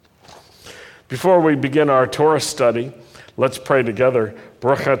Before we begin our Torah study, let's pray together.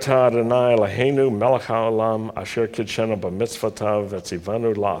 Baruch atah Adonai Eloheinu melech haolam asher kidshenu b'mitzvotav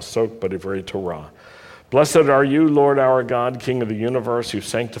v'tzivanu la'asok b'divrei Torah. Blessed are you, Lord our God, King of the universe, who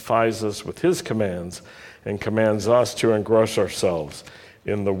sanctifies us with his commands and commands us to engross ourselves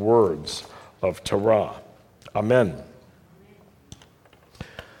in the words of Torah. Amen.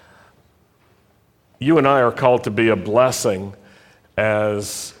 You and I are called to be a blessing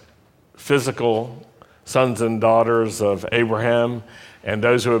as physical sons and daughters of Abraham and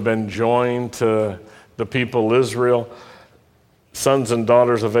those who have been joined to the people of Israel. Sons and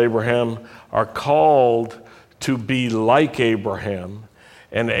daughters of Abraham are called to be like Abraham,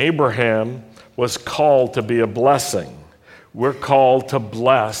 and Abraham was called to be a blessing. We're called to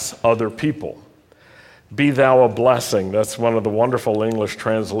bless other people. Be thou a blessing. That's one of the wonderful English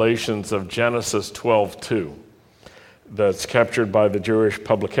translations of Genesis 12:2 that's captured by the Jewish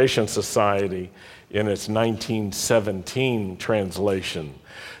Publication Society in its 1917 translation.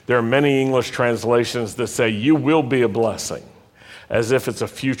 There are many English translations that say, you will be a blessing, as if it's a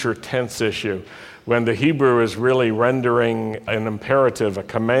future tense issue, when the Hebrew is really rendering an imperative, a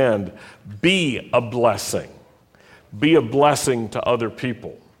command, be a blessing. Be a blessing to other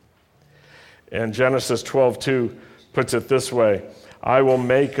people. And Genesis 12:2 puts it this way, I will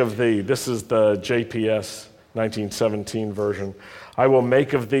make of thee, this is the JPS 1917 version, I will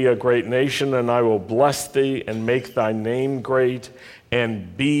make of thee a great nation, and I will bless thee and make thy name great,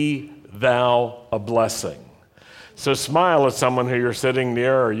 and be thou a blessing. So smile at someone who you're sitting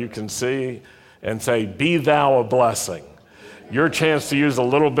near or you can see and say, be thou a blessing. Your chance to use a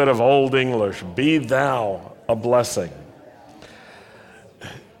little bit of Old English. Be thou a blessing.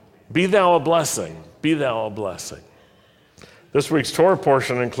 Be thou a blessing. Be thou a blessing. This week's Torah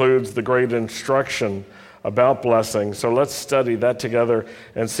portion includes the great instruction about blessing. So let's study that together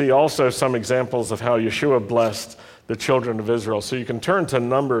and see also some examples of how Yeshua blessed the children of Israel. So you can turn to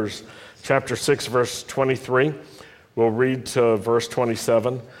Numbers chapter 6, verse 23. We'll read to verse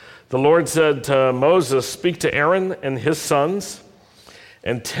 27. The Lord said to Moses, speak to Aaron and his sons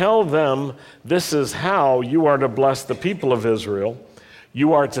and tell them this is how you are to bless the people of Israel.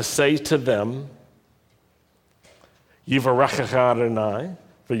 You are to say to them, Yivarechecha Adonai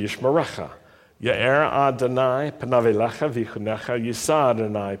v'yishmerecha. Ya'er Adonai panav elecha v'yichunecha. Yisa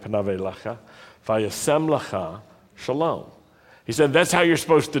Adonai panav elecha v'yasem lecha shalom. He said that's how you're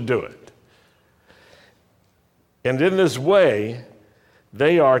supposed to do it. And in this way,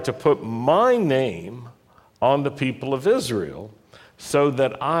 they are to put my name on the people of Israel so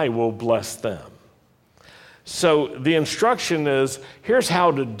that I will bless them. So the instruction is, here's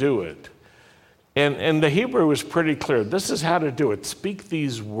how to do it. And the Hebrew is pretty clear. This is how to do it. Speak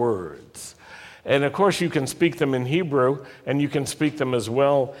these words. And of course, you can speak them in Hebrew, and you can speak them as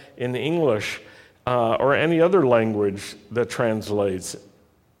well in English or any other language that translates.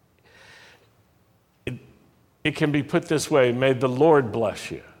 It can be put this way, may the Lord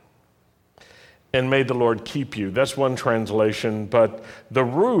bless you, and may the Lord keep you. That's one translation, but the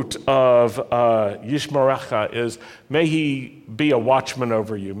root of Yishmerecha is, may he be a watchman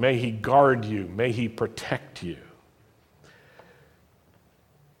over you, may he guard you, may he protect you.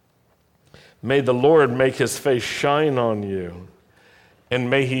 May the Lord make his face shine on you, and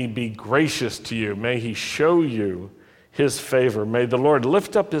may he be gracious to you. May he show you his favor. May the Lord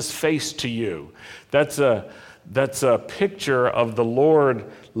lift up his face to you. That's a picture of the Lord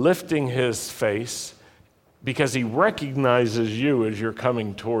lifting his face because he recognizes you as you're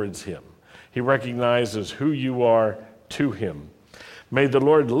coming towards him. He recognizes who you are to him. May the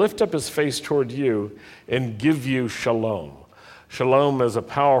Lord lift up his face toward you and give you shalom. Shalom is a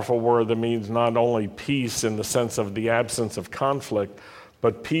powerful word that means not only peace in the sense of the absence of conflict,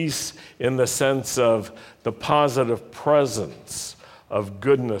 but peace in the sense of the positive presence of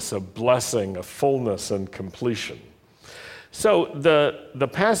goodness, of blessing, of fullness and completion. So the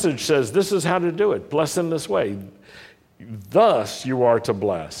passage says this is how to do it. Bless in this way. Thus you are to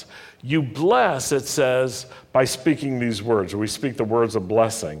bless. You bless, it says, by speaking these words. We speak the words of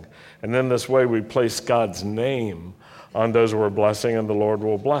blessing. And in this way we place God's name on those we're blessing, and the Lord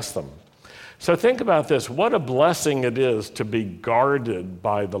will bless them. So think about this. What a blessing it is to be guarded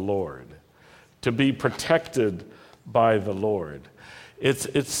by the Lord, to be protected by the Lord.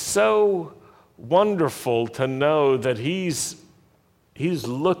 It's so wonderful to know that he's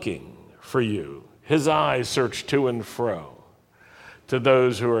looking for you. His eyes search to and fro to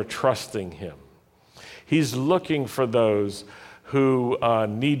those who are trusting him. He's looking for those who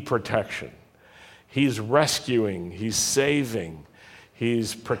need protection. He's rescuing, he's saving,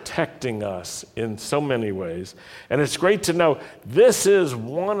 He's protecting us in so many ways. And it's great to know this is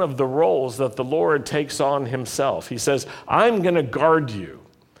one of the roles that the Lord takes on himself. He says, I'm going to guard you.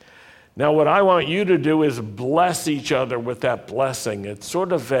 Now, what I want you to do is bless each other with that blessing. It's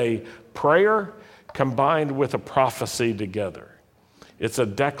sort of a prayer combined with a prophecy together. It's a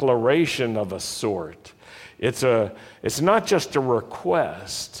declaration of a sort. It's not just a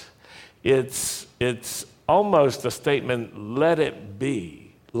request. It's almost a statement, let it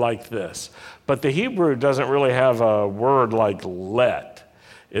be like this. But the Hebrew doesn't really have a word like let.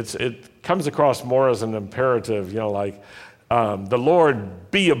 It comes across more as an imperative, like the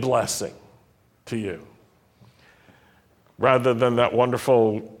Lord be a blessing to you. Rather than that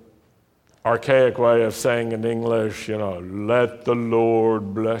wonderful archaic way of saying in English, let the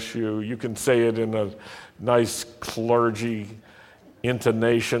Lord bless you. You can say it in a nice clergy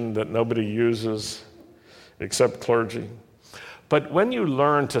intonation that nobody uses except clergy. But when you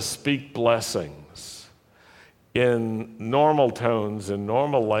learn to speak blessings in normal tones, in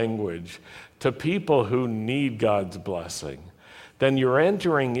normal language, to people who need God's blessing, then you're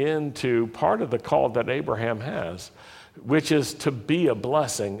entering into part of the call that Abraham has, which is to be a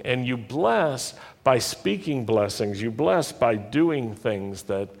blessing. And you bless by speaking blessings. You bless by doing things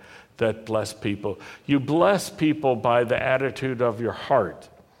that bless people. You bless people by the attitude of your heart.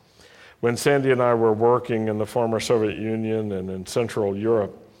 When Sandy and I were working in the former Soviet Union and in Central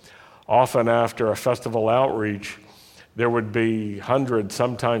Europe, often after a festival outreach, there would be hundreds,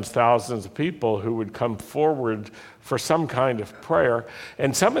 sometimes thousands of people who would come forward for some kind of prayer.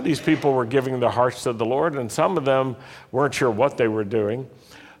 And some of these people were giving their hearts to the Lord, and some of them weren't sure what they were doing.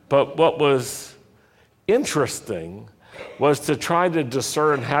 But what was interesting was to try to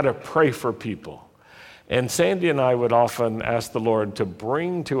discern how to pray for people. And Sandy and I would often ask the Lord to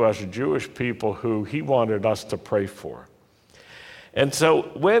bring to us Jewish people who he wanted us to pray for. And so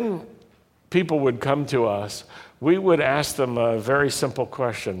when people would come to us, we would ask them a very simple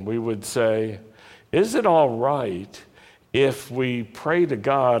question. We would say, is it all right if we pray to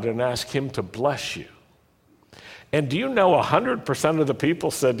God and ask him to bless you? And do you know 100% of the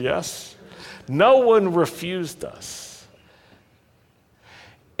people said yes? No one refused us.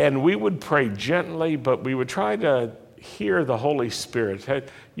 And we would pray gently, but we would try to hear the Holy Spirit.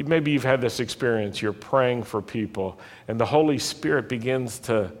 Maybe you've had this experience. You're praying for people, and the Holy Spirit begins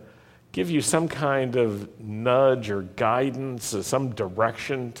to give you some kind of nudge or guidance or some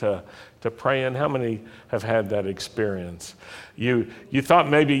direction to pray in. How many have had that experience? You thought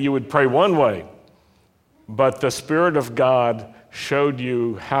maybe you would pray one way, but the Spirit of God showed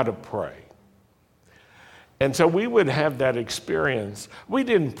you how to pray. And so we would have that experience. We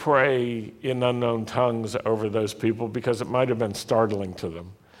didn't pray in unknown tongues over those people because it might have been startling to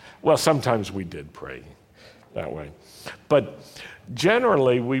them. Well, sometimes we did pray that way. But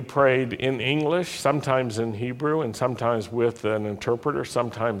generally, we prayed in English, sometimes in Hebrew, and sometimes with an interpreter,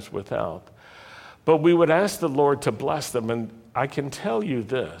 sometimes without. But we would ask the Lord to bless them. And I can tell you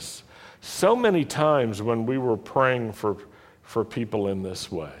this, so many times when we were praying for people in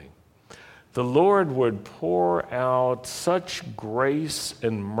this way, the Lord would pour out such grace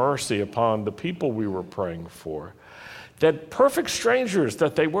and mercy upon the people we were praying for that perfect strangers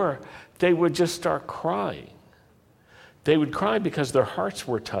that they would just start crying. They would cry because their hearts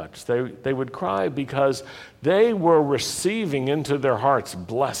were touched. They would cry because they were receiving into their hearts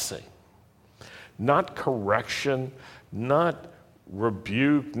blessing, not correction, not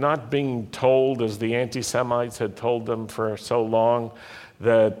rebuke, not being told, as the anti-Semites had told them for so long,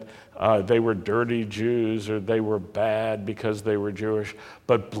 that they were dirty Jews or they were bad because they were Jewish,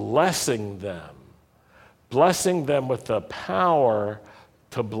 but blessing them with the power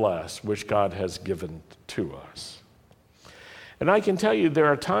to bless, which God has given to us. And I can tell you there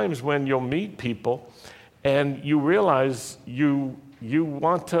are times when you'll meet people and you realize you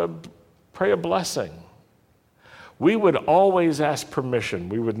want to pray a blessing. We would always ask permission.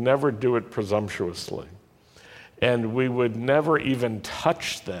 We would never do it presumptuously. And we would never even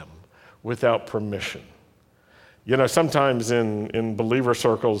touch them without permission. Sometimes in believer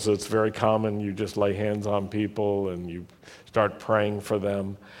circles, it's very common. You just lay hands on people and you start praying for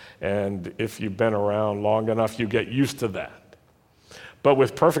them. And if you've been around long enough, you get used to that. But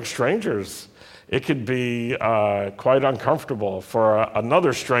with perfect strangers, it could be quite uncomfortable for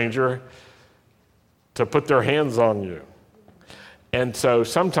another stranger to put their hands on you. And so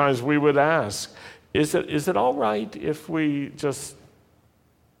sometimes we would ask, is it all right if we just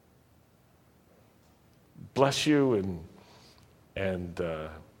bless you and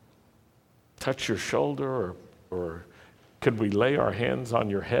touch your shoulder, or could we lay our hands on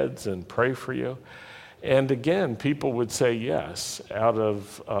your heads and pray for you? And again, people would say yes out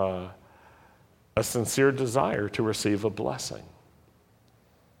of a sincere desire to receive a blessing.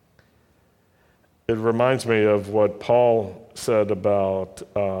 It reminds me of what Paul said about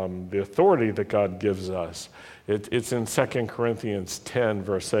the authority that God gives us. It's in 2 Corinthians 10,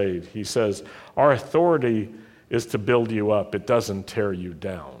 verse 8. He says, our authority is to build you up. It doesn't tear you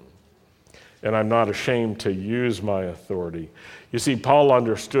down. And I'm not ashamed to use my authority. You see, Paul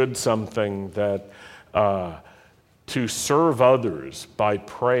understood something that to serve others by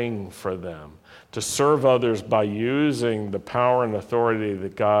praying for them, to serve others by using the power and authority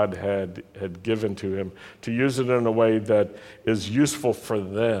that God had given to him, to use it in a way that is useful for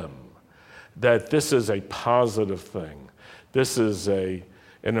them, that this is a positive thing. This is an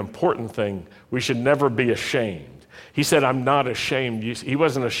important thing. We should never be ashamed. He said, I'm not ashamed. He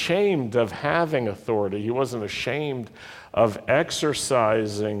wasn't ashamed of having authority. He wasn't ashamed of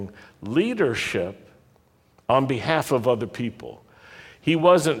exercising leadership on behalf of other people. He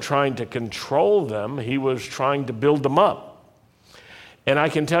wasn't trying to control them. He was trying to build them up. And I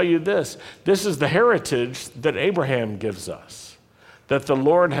can tell you this is the heritage that Abraham gives us, that the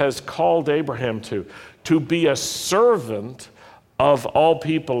Lord has called Abraham to be a servant of all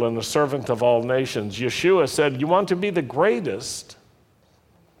people and a servant of all nations. Yeshua said, you want to be the greatest?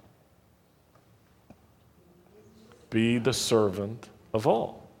 Be the servant of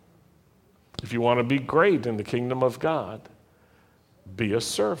all. If you want to be great in the kingdom of God, be a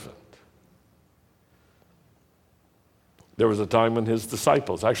servant. There was a time when his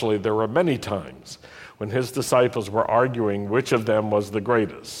disciples, actually there were many times, when his disciples were arguing which of them was the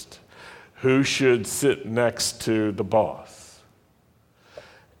greatest, who should sit next to the boss.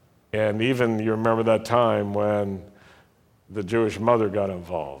 And even you remember that time when the Jewish mother got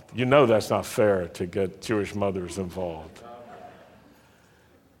involved. You know that's not fair to get Jewish mothers involved.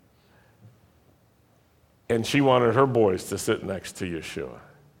 And she wanted her boys to sit next to Yeshua.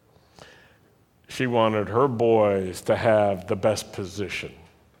 She wanted her boys to have the best position.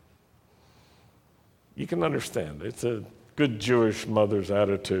 You can understand. It's a good Jewish mother's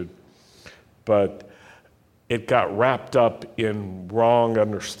attitude. But it got wrapped up in wrong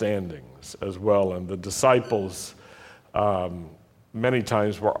understandings as well. And the disciples many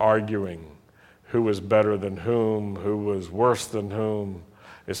times were arguing who was better than whom, who was worse than whom.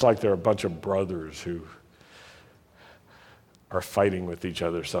 It's like they're a bunch of brothers who are fighting with each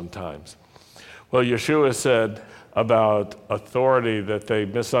other sometimes. Well, Yeshua said about authority that they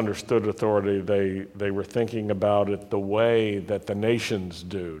misunderstood authority. They were thinking about it the way that the nations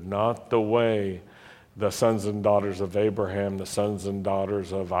do, not the way the sons and daughters of Abraham, the sons and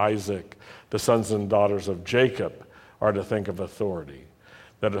daughters of Isaac, the sons and daughters of Jacob are to think of authority.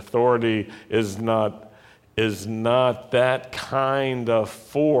 That authority is not that kind of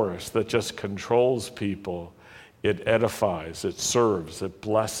force that just controls people. It edifies, it serves, it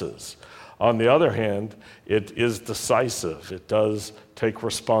blesses. On the other hand, it is decisive. It does take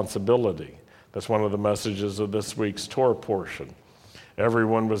responsibility. That's one of the messages of this week's Torah portion.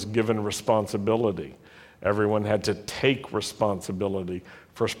 Everyone was given responsibility. Everyone had to take responsibility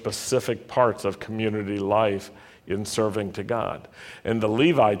for specific parts of community life in serving to God. And the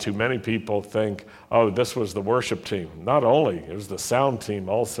Levites, who many people think, oh, this was the worship team. Not only, it was the sound team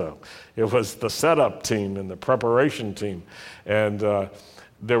also. It was the setup team and the preparation team. And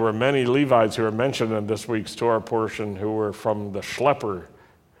there were many Levites who are mentioned in this week's Torah portion who were from the schlepper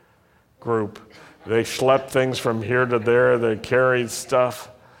group. They schlepped things from here to there. They carried stuff.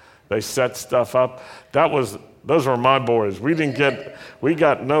 They set stuff up. Those were my boys. We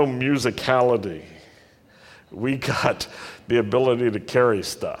got no musicality. We got the ability to carry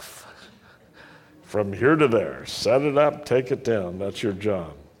stuff from here to there. Set it up, take it down. That's your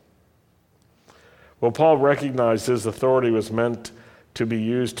job. Well, Paul recognized his authority was meant to be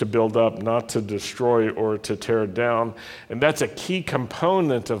used to build up, not to destroy or to tear down. And that's a key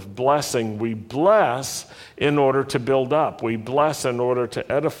component of blessing. We bless in order to build up. We bless in order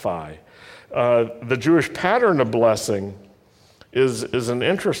to edify. The Jewish pattern of blessing is an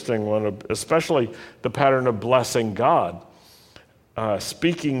interesting one, especially the pattern of blessing God.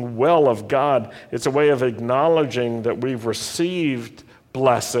 Speaking well of God, it's a way of acknowledging that we've received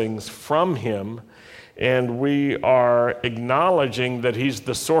blessings from Him, and we are acknowledging that He's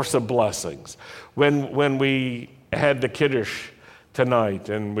the source of blessings. When we had the Kiddush tonight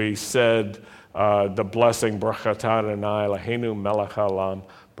and we said the blessing, Baruch atah Adonai Eloheinu melech haolam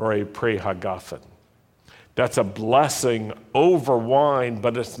borei pri hagafen. That's a blessing over wine,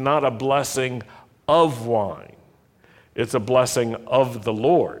 but it's not a blessing of wine. It's a blessing of the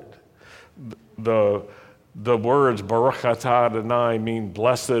Lord. The words Baruch atah Adonai mean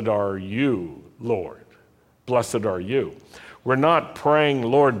blessed are you, Lord. blessed are you. We're not praying,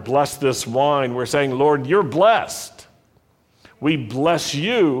 Lord, bless this wine. We're saying, Lord, you're blessed. We bless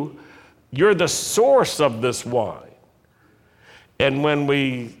you. You're the source of this wine. And when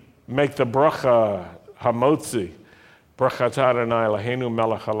we make the bracha hamotzi, brachat Adonai Eloheinu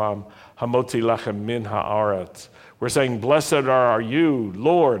melech haolam, hamotzi lechem min haaretz, we're saying, blessed are you,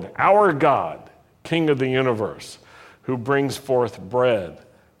 Lord, our God, King of the universe, who brings forth bread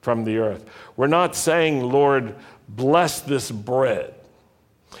from the earth. We're not saying, Lord, bless this bread.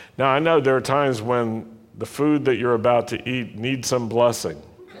 Now, I know there are times when the food that you're about to eat needs some blessing.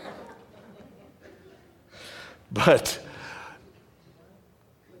 But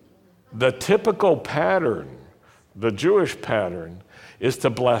the typical pattern, the Jewish pattern, is to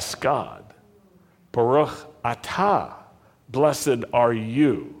bless God. Baruch atah, blessed are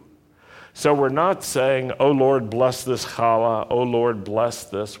you. So we're not saying, oh Lord, bless this challah, oh Lord, bless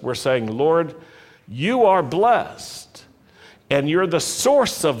this. We're saying, Lord, you are blessed, and you're the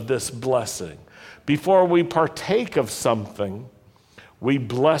source of this blessing. Before we partake of something, we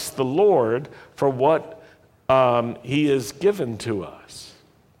bless the Lord for what he has given to us.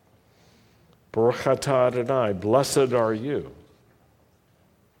 Baruch atah Adonai, blessed are you.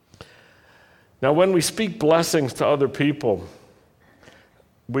 Now, when we speak blessings to other people,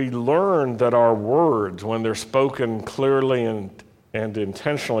 we learn that our words, when they're spoken clearly and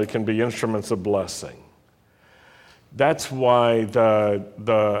intentionally, can be instruments of blessing. That's why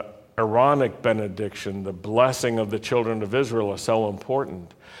the Aaronic benediction, the blessing of the children of Israel, is so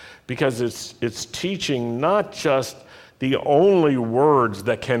important, because it's teaching not just the only words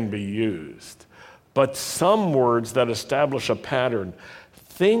that can be used, but some words that establish a pattern.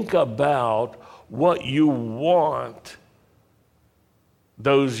 Think about what you want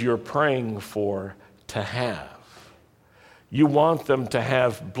those you're praying for to have. You want them to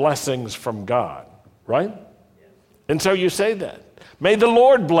have blessings from God, right? And so you say that. May the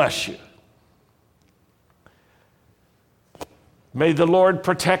Lord bless you. May the Lord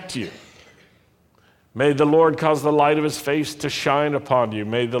protect you. May the Lord cause the light of his face to shine upon you.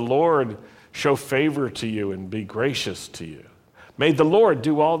 May the Lord show favor to you and be gracious to you. May the Lord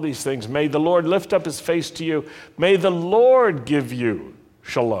do all these things. May the Lord lift up his face to you. May the Lord give you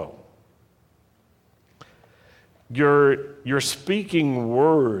shalom. You're speaking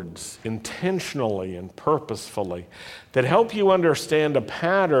words intentionally and purposefully that help you understand a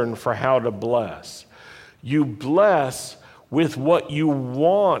pattern for how to bless. You bless with what you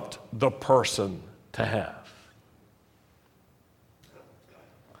want the person to have.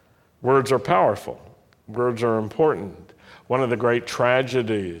 Words are powerful. Words are important. One of the great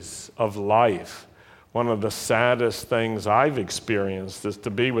tragedies of life, one of the saddest things I've experienced, is to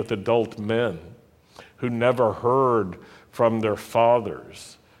be with adult men who never heard from their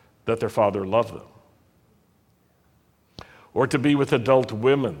fathers that their father loved them. Or to be with adult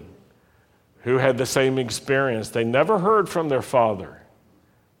women who had the same experience. They never heard from their father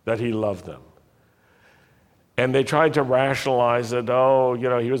that he loved them. And they tried to rationalize it. Oh,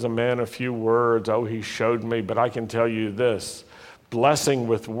 he was a man of few words. Oh, he showed me. But I can tell you this, blessing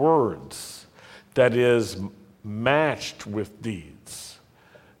with words that is matched with deeds,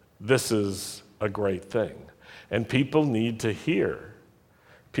 this is a great thing. And people need to hear.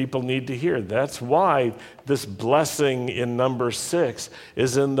 People need to hear. That's why this blessing in number 6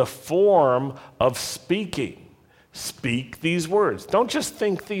 is in the form of speaking. Speak these words. Don't just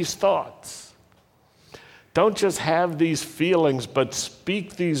think these thoughts. Don't just have these feelings, but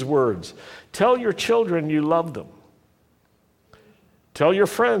speak these words. Tell your children you love them. Tell your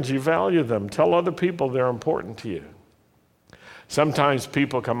friends you value them. Tell other people they're important to you. Sometimes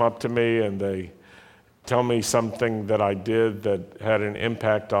people come up to me and they tell me something that I did that had an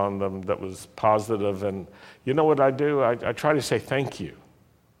impact on them that was positive, and you know what I do? I try to say thank you.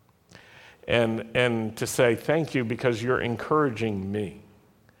 And to say thank you because you're encouraging me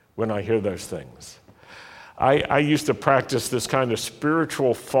when I hear those things. I used to practice this kind of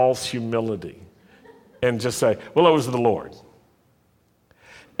spiritual false humility and just say, well, it was the Lord.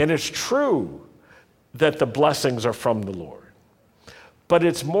 And it's true that the blessings are from the Lord. But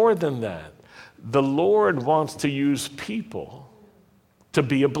it's more than that. The Lord wants to use people to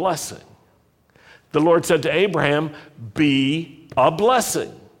be a blessing. The Lord said to Abraham, be a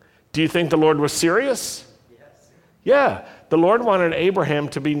blessing. Do you think the Lord was serious? Yes. Yeah. The Lord wanted Abraham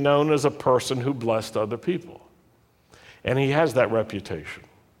to be known as a person who blessed other people. And he has that reputation.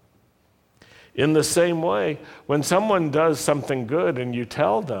 In the same way, when someone does something good and you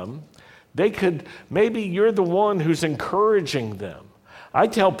tell them, maybe you're the one who's encouraging them. I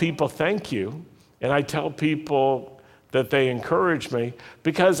tell people thank you, and I tell people that they encourage me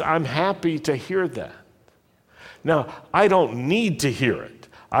because I'm happy to hear that. Now, I don't need to hear it.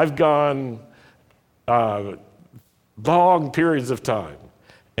 I've gone long periods of time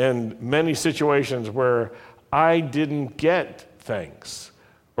and many situations where I didn't get thanks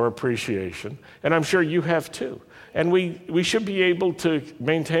or appreciation, and I'm sure you have too. And we should be able to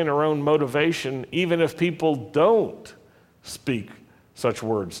maintain our own motivation even if people don't speak such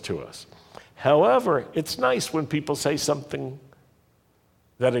words to us. However, it's nice when people say something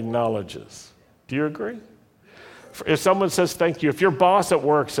that acknowledges. Do you agree? If someone says thank you, if your boss at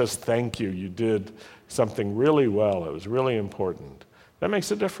work says thank you, you did something really well, it was really important, that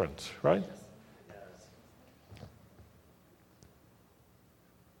makes a difference, right?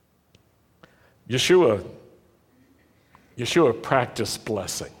 Yeshua practiced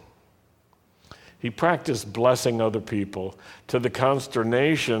blessing. He practiced blessing other people to the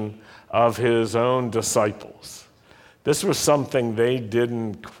consternation of his own disciples. This was something they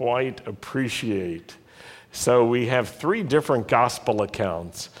didn't quite appreciate. So we have 3 different gospel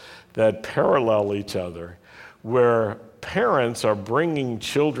accounts that parallel each other, where parents are bringing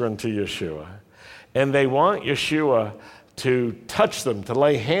children to Yeshua, and they want Yeshua to touch them, to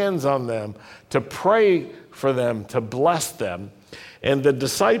lay hands on them, to pray for them, to bless them. And the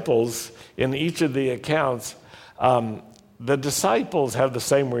disciples, in each of the accounts, the disciples have the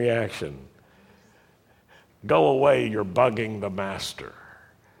same reaction. Go away, you're bugging the master.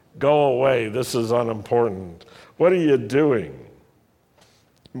 Go away, this is unimportant. What are you doing?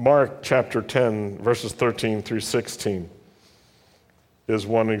 Mark chapter 10, verses 13 through 16 is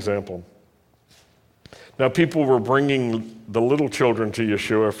one example. Now, people were bringing the little children to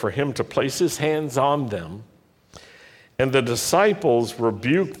Yeshua for him to place his hands on them, and the disciples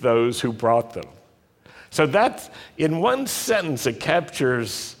rebuked those who brought them. So that's, in one sentence, it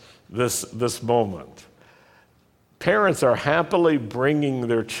captures this moment. Parents are happily bringing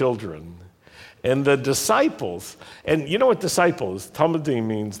their children, and the disciples, and you know what disciples, Talmudim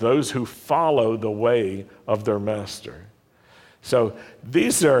means those who follow the way of their master. So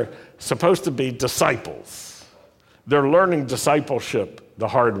these are supposed to be disciples. They're learning discipleship the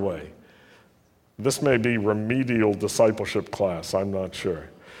hard way. This may be remedial discipleship class, I'm not sure.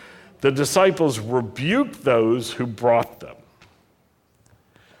 The disciples rebuked those who brought them.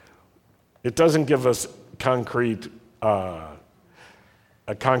 It doesn't give us a concrete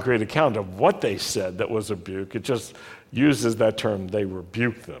account of what they said that was a rebuke. It just uses that term, they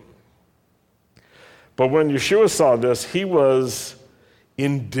rebuked them. But when Yeshua saw this, he was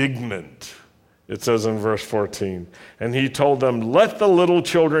indignant, it says in verse 14. And he told them, let the little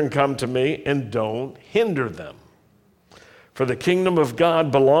children come to me and don't hinder them. For the kingdom of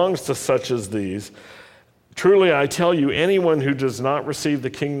God belongs to such as these. Truly, I tell you, anyone who does not receive the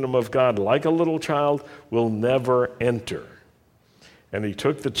kingdom of God like a little child will never enter. And he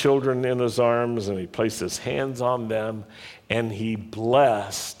took the children in his arms, and he placed his hands on them, and he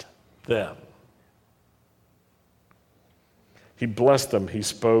blessed them. He blessed them. He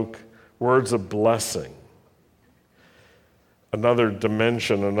spoke words of blessing. Another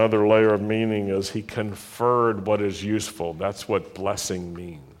dimension, another layer of meaning is he conferred what is useful. That's what blessing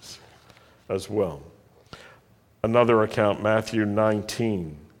means as well. Another account, Matthew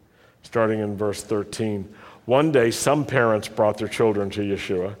 19, starting in verse 13. One day, some parents brought their children to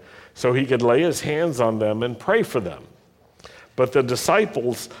Yeshua so he could lay his hands on them and pray for them. But the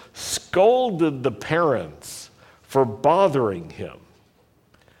disciples scolded the parents for bothering him.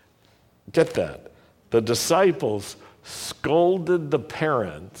 Get that? The disciples scolded the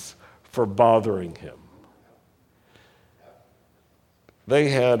parents for bothering him. They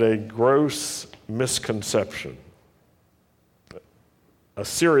had a gross misconception, a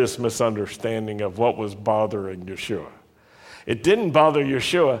serious misunderstanding of what was bothering Yeshua. It didn't bother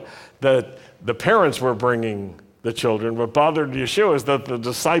Yeshua that the parents were bringing the children. What bothered Yeshua is that the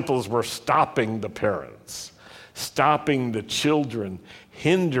disciples were stopping the parents, stopping the children,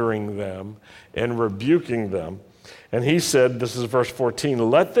 hindering them, and rebuking them. And he said, this is verse 14,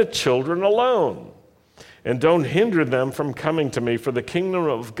 let the children alone, and don't hinder them from coming to me, for the kingdom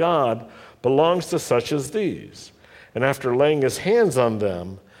of God belongs to such as these. And after laying his hands on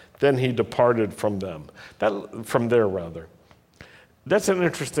them, then he departed from there. That's an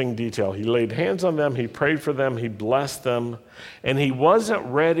interesting detail. He laid hands on them, he prayed for them, he blessed them, and he wasn't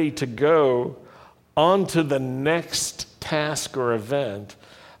ready to go on to the next task or event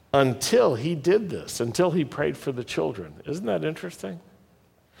until he did this, until he prayed for the children. Isn't that interesting?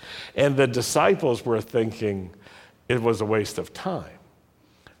 And the disciples were thinking it was a waste of time.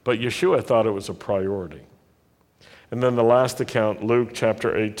 But Yeshua thought it was a priority. And then the last account, Luke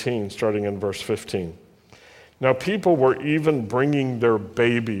chapter 18, starting in verse 15. Now people were even bringing their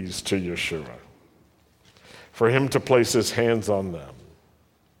babies to Yeshua, for him to place his hands on them.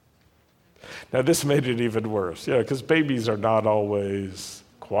 Now, this made it even worse, because babies are not always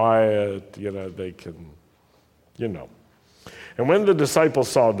quiet, they can, And when the disciples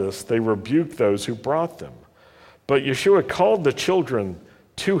saw this, they rebuked those who brought them. But Yeshua called the children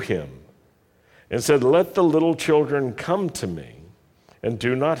to him and said, "Let the little children come to me, and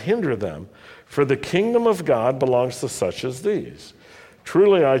do not hinder them, for the kingdom of God belongs to such as these.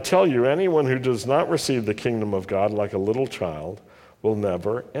 Truly, I tell you, anyone who does not receive the kingdom of God like a little child will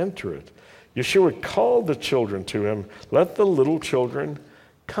never enter it." Yeshua called the children to him, "Let the little children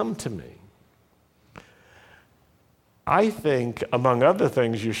come to me." I think, among other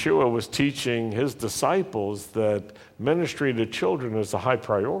things, Yeshua was teaching his disciples that ministry to children is a high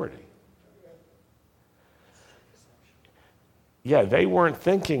priority. Yeah, they weren't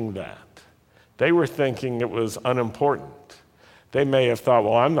thinking that. They were thinking it was unimportant. They may have thought,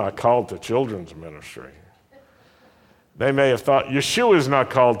 well, I'm not called to children's ministry. They may have thought, Yeshua is not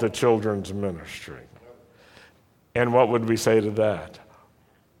called to children's ministry. And what would we say to that?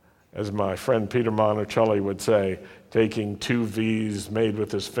 As my friend Peter Monticelli would say, taking two V's made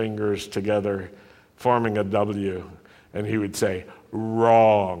with his fingers together, forming a W, and he would say,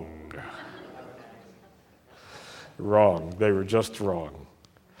 wrong. Wrong. They were just wrong.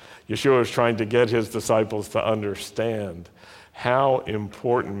 Yeshua was trying to get his disciples to understand how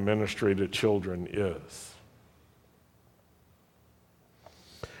important ministry to children is.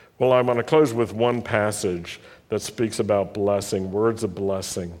 Well, I want to close with one passage that speaks about blessing, words of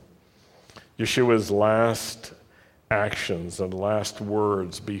blessing. Yeshua's last actions and last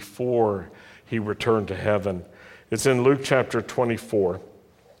words before he returned to heaven. It's in Luke chapter 24,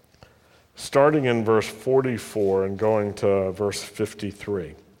 starting in verse 44 and going to verse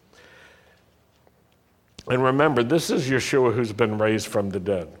 53. And remember, this is Yeshua who's been raised from the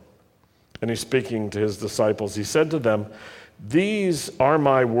dead. And he's speaking to his disciples. He said to them, "These are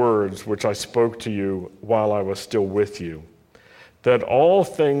my words which I spoke to you while I was still with you, that all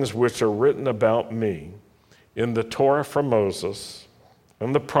things which are written about me in the Torah from Moses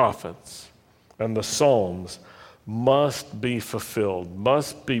and the prophets and the Psalms must be fulfilled,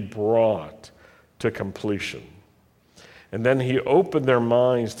 must be brought to completion." And then he opened their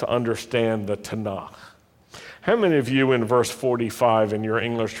minds to understand the Tanakh. How many of you in verse 45 in your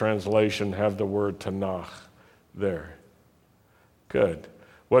English translation have the word Tanakh there? Good.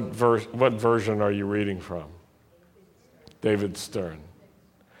 What version are you reading from? David Stern.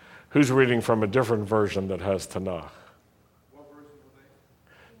 Who's reading from a different version that has Tanakh? What version were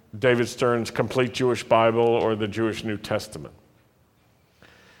they? David Stern's Complete Jewish Bible or the Jewish New Testament.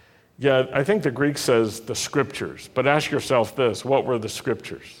 Yeah, I think the Greek says the scriptures, but ask yourself this, what were the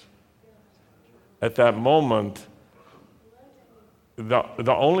scriptures? At that moment,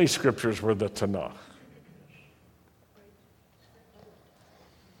 the only scriptures were the Tanakh.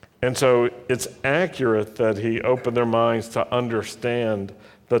 And so it's accurate that he opened their minds to understand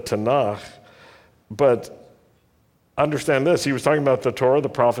the Tanakh, but understand this, he was talking about the Torah, the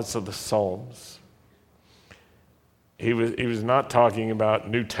prophets, of the Psalms. He was not talking about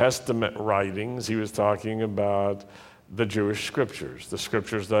New Testament writings, he was talking about the Jewish scriptures, the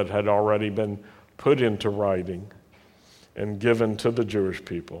scriptures that had already been put into writing and given to the Jewish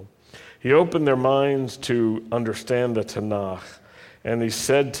people. He opened their minds to understand the Tanakh, and he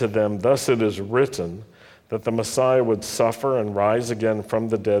said to them, "Thus it is written that the Messiah would suffer and rise again from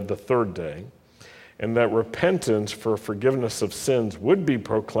the dead the third day, and that repentance for forgiveness of sins would be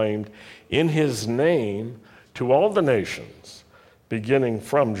proclaimed in his name to all the nations, beginning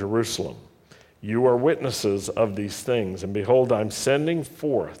from Jerusalem. You are witnesses of these things, and behold, I'm sending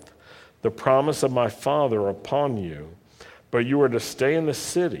forth the promise of my Father upon you, but you are to stay in the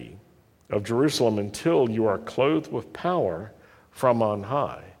city of Jerusalem until you are clothed with power from on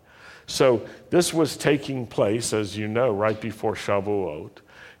high." So this was taking place, as you know, right before Shavuot,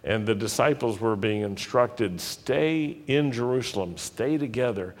 and the disciples were being instructed, stay in Jerusalem, stay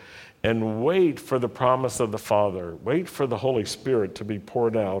together, and wait for the promise of the Father, wait for the Holy Spirit to be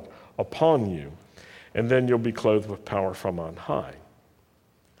poured out upon you, and then you'll be clothed with power from on high.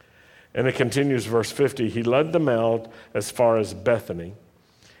 And it continues, verse 50, he led them out as far as Bethany,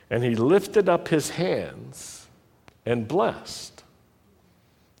 and he lifted up his hands and blessed.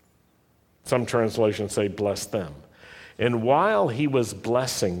 Some translations say bless them. And while he was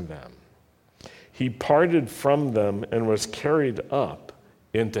blessing them, he parted from them and was carried up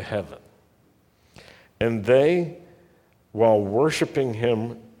into heaven. And they, after worshiping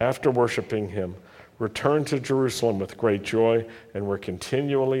him, returned to Jerusalem with great joy and were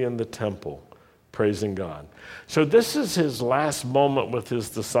continually in the temple praising God. So this is his last moment with his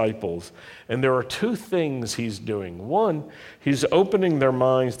disciples, and there are two things he's doing. One, he's opening their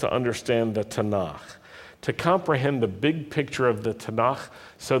minds to understand the Tanakh, to comprehend the big picture of the Tanakh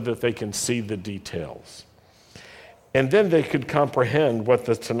so that they can see the details. And then they could comprehend what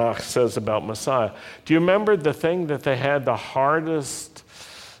the Tanakh says about Messiah. Do you remember the thing that they had the hardest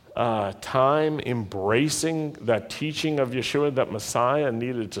time embracing, that teaching of Yeshua that Messiah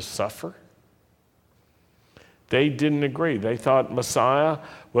needed to suffer? They didn't agree. They thought Messiah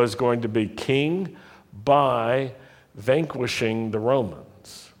was going to be king by vanquishing the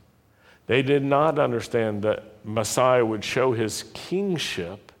Romans. They did not understand that Messiah would show his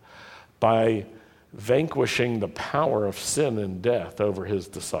kingship by vanquishing the power of sin and death over his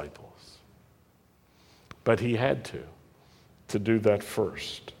disciples. But he had to do that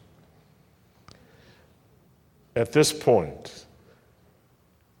first. At this point,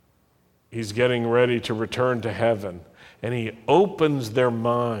 he's getting ready to return to heaven, and he opens their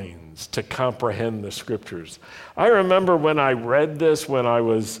minds to comprehend the scriptures. I remember when I read this when I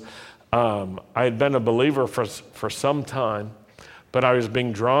had been a believer for some time, but I was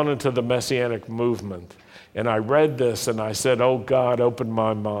being drawn into the Messianic movement. And I read this and I said, oh God, open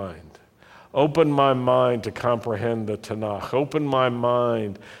my mind. Open my mind to comprehend the Tanakh. Open my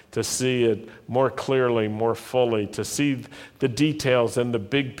mind to see it more clearly, more fully, to see the details and the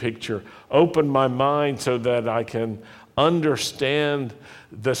big picture. Open my mind so that I can understand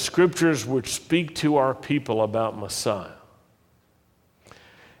the scriptures which speak to our people about Messiah.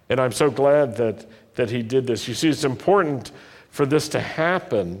 And I'm so glad that he did this. You see, it's important for this to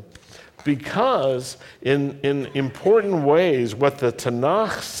happen because in important ways, what the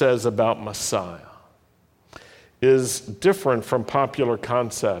Tanakh says about Messiah is different from popular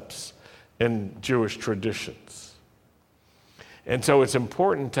concepts in Jewish traditions. And so it's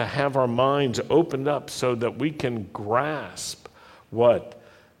important to have our minds opened up so that we can grasp what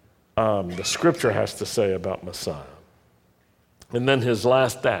the scripture has to say about Messiah. And then his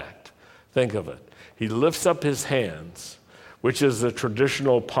last act, think of it. He lifts up his hands, which is the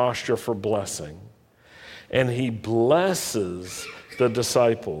traditional posture for blessing, and he blesses the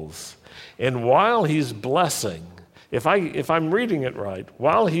disciples. And while he's blessing, if I'm reading it right,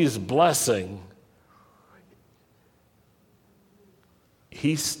 while he's blessing,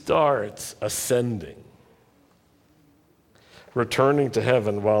 he starts ascending, returning to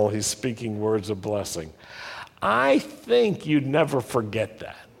heaven while he's speaking words of blessing. I think you'd never forget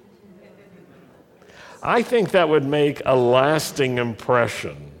that. I think that would make a lasting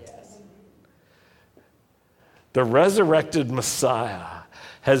impression. The resurrected Messiah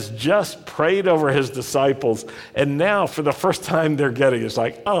has just prayed over his disciples, and now for the first time they're getting it. It's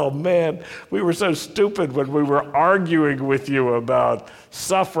like, oh man, we were so stupid when we were arguing with you about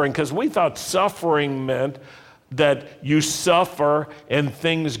suffering, because we thought suffering meant that you suffer and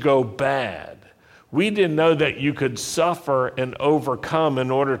things go bad. We didn't know that you could suffer and overcome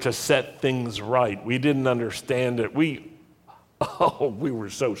in order to set things right. We didn't understand it. We were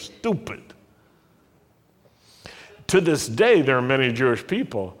so stupid. To this day, there are many Jewish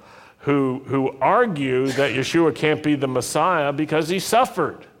people who argue that Yeshua can't be the Messiah because he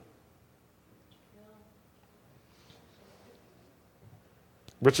suffered.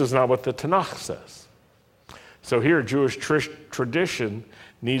 Which is not what the Tanakh says. So here, Jewish tradition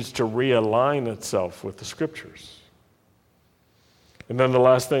needs to realign itself with the scriptures. And then the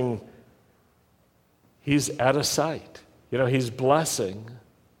last thing, he's out of sight. He's blessing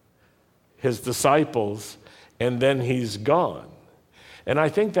his disciples, and then he's gone. And I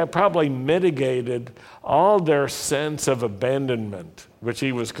think that probably mitigated all their sense of abandonment, which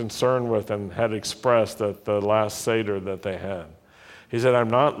he was concerned with and had expressed at the last Seder that they had. He said, I'm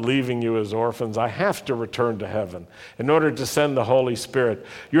not leaving you as orphans. I have to return to heaven in order to send the Holy Spirit.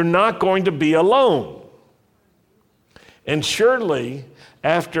 You're not going to be alone. And surely,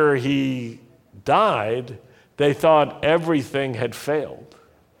 after he died, they thought everything had failed.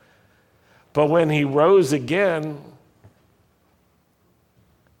 But when he rose again,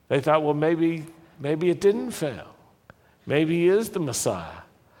 they thought, well, maybe it didn't fail. Maybe he is the Messiah.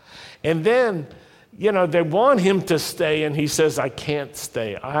 And then, they want him to stay, and he says, I can't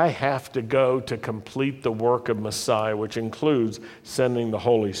stay. I have to go to complete the work of Messiah, which includes sending the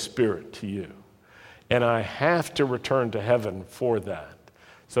Holy Spirit to you. And I have to return to heaven for that,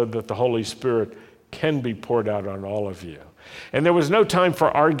 so that the Holy Spirit can be poured out on all of you. And there was no time for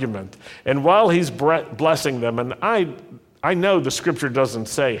argument. And while he's blessing them, and I know the scripture doesn't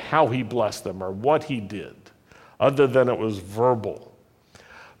say how he blessed them or what he did, other than it was verbal.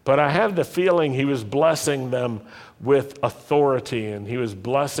 But I have the feeling he was blessing them with authority, and he was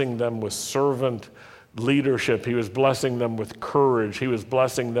blessing them with servant leadership. He was blessing them with courage. He was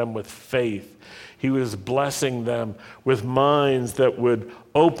blessing them with faith. He was blessing them with minds that would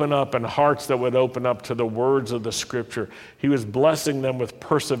open up and hearts that would open up to the words of the Scripture. He was blessing them with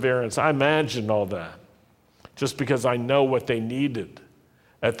perseverance. I imagined all that just because I know what they needed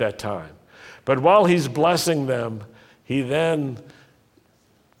at that time. But while he's blessing them, he then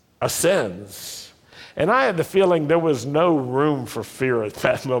ascends. And I had the feeling there was no room for fear at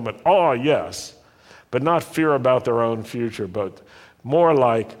that moment. Oh, yes, but not fear about their own future, but more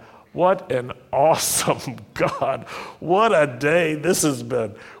like, what an awesome God. What a day this has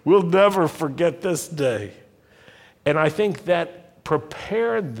been. We'll never forget this day. And I think that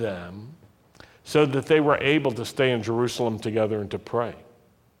prepared them so that they were able to stay in Jerusalem together and to pray,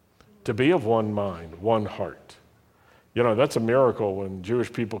 to be of one mind, one heart. You know, that's a miracle when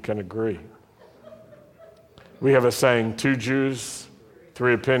Jewish people can agree. We have a saying, 2 Jews,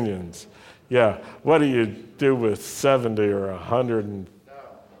 3 opinions. Yeah, what do you do with 70 or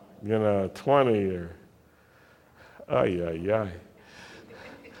 120 or,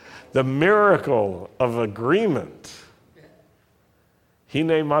 The miracle of agreement. Hine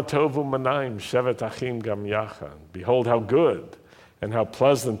matovu manaim shevet achim gam yachad. Behold how good and how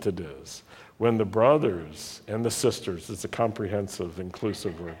pleasant it is when the brothers and the sisters, it's a comprehensive,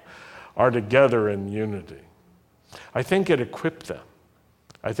 inclusive word, are together in unity. I think it equipped them.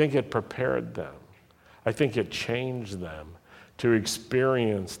 I think it prepared them. I think it changed them to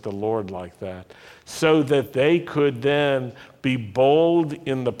experience the Lord like that, so that they could then be bold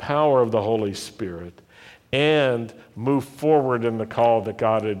in the power of the Holy Spirit and move forward in the call that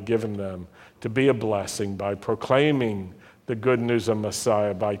God had given them to be a blessing by proclaiming the good news of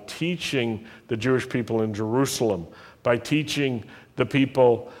Messiah, by teaching the Jewish people in Jerusalem, by teaching the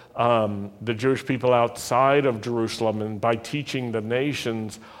people, the Jewish people outside of Jerusalem, and by teaching the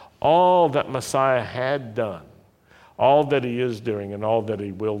nations all that Messiah had done, all that he is doing, and all that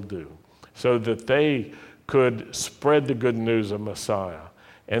he will do, so that they could spread the good news of Messiah,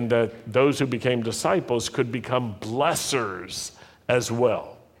 and that those who became disciples could become blessers as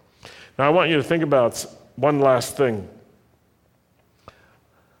well. Now, I want you to think about one last thing.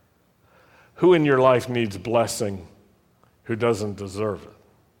 Who in your life needs blessing who doesn't deserve it?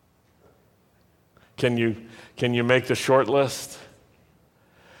 Can you make the short list?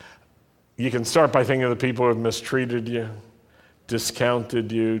 You can start by thinking of the people who have mistreated you,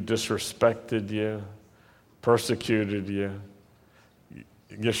 discounted you, disrespected you, persecuted you.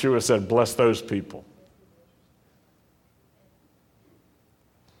 Yeshua said, bless those people.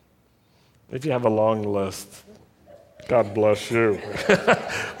 If you have a long list, God bless you.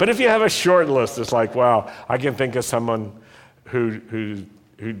 But if you have a short list, it's like, wow, I can think of someone who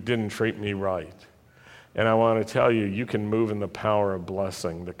didn't treat me right. And I want to tell you, you can move in the power of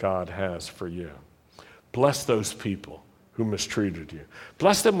blessing that God has for you. Bless those people who mistreated you.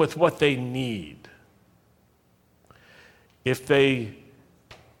 Bless them with what they need. If they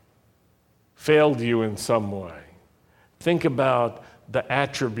failed you in some way, think about the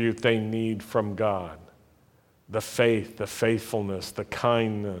attribute they need from God. The faith, the faithfulness, the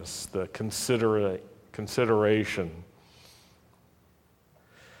kindness, the consideration.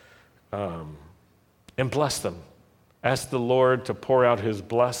 And bless them. Ask the Lord to pour out his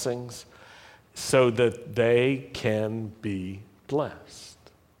blessings so that they can be blessed.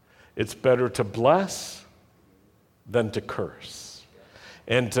 It's better to bless than to curse.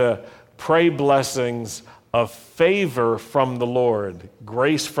 And to pray blessings of favor from the Lord,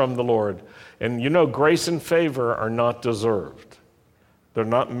 grace from the Lord. And you know, grace and favor are not deserved. They're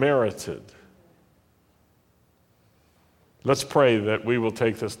not merited. Let's pray that we will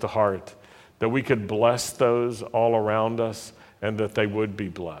take this to heart, that we could bless those all around us and that they would be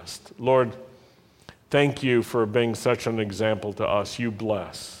blessed. Lord, thank you for being such an example to us. You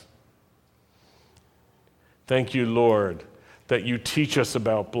bless. Thank you, Lord, that you teach us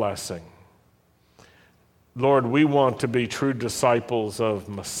about blessing. Lord, we want to be true disciples of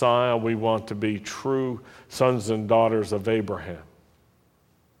Messiah. We want to be true sons and daughters of Abraham.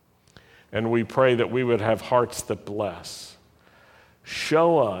 And we pray that we would have hearts that bless.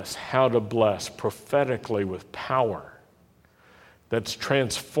 Show us how to bless prophetically with power that's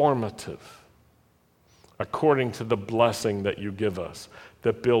transformative according to the blessing that you give us,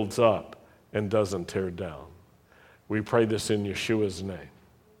 that builds up and doesn't tear down. We pray this in Yeshua's name.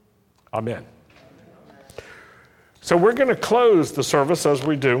 Amen. So we're going to close the service as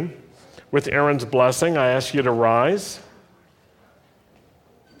we do with Aaron's blessing. I ask you to rise.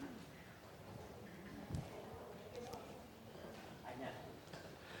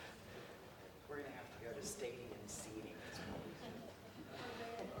 We're going to have to go to Stadium C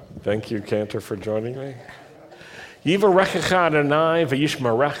Thank you, Cantor, for joining me. Yivarechecha Adonai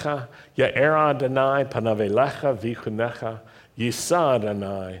v'yishmerecha, Ya'er Adonai panavelecha v'yichunecha, Yisa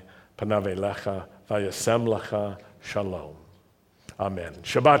Adonai panavelecha v'yasem lecha shalom. Amen.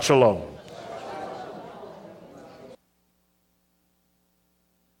 Shabbat shalom.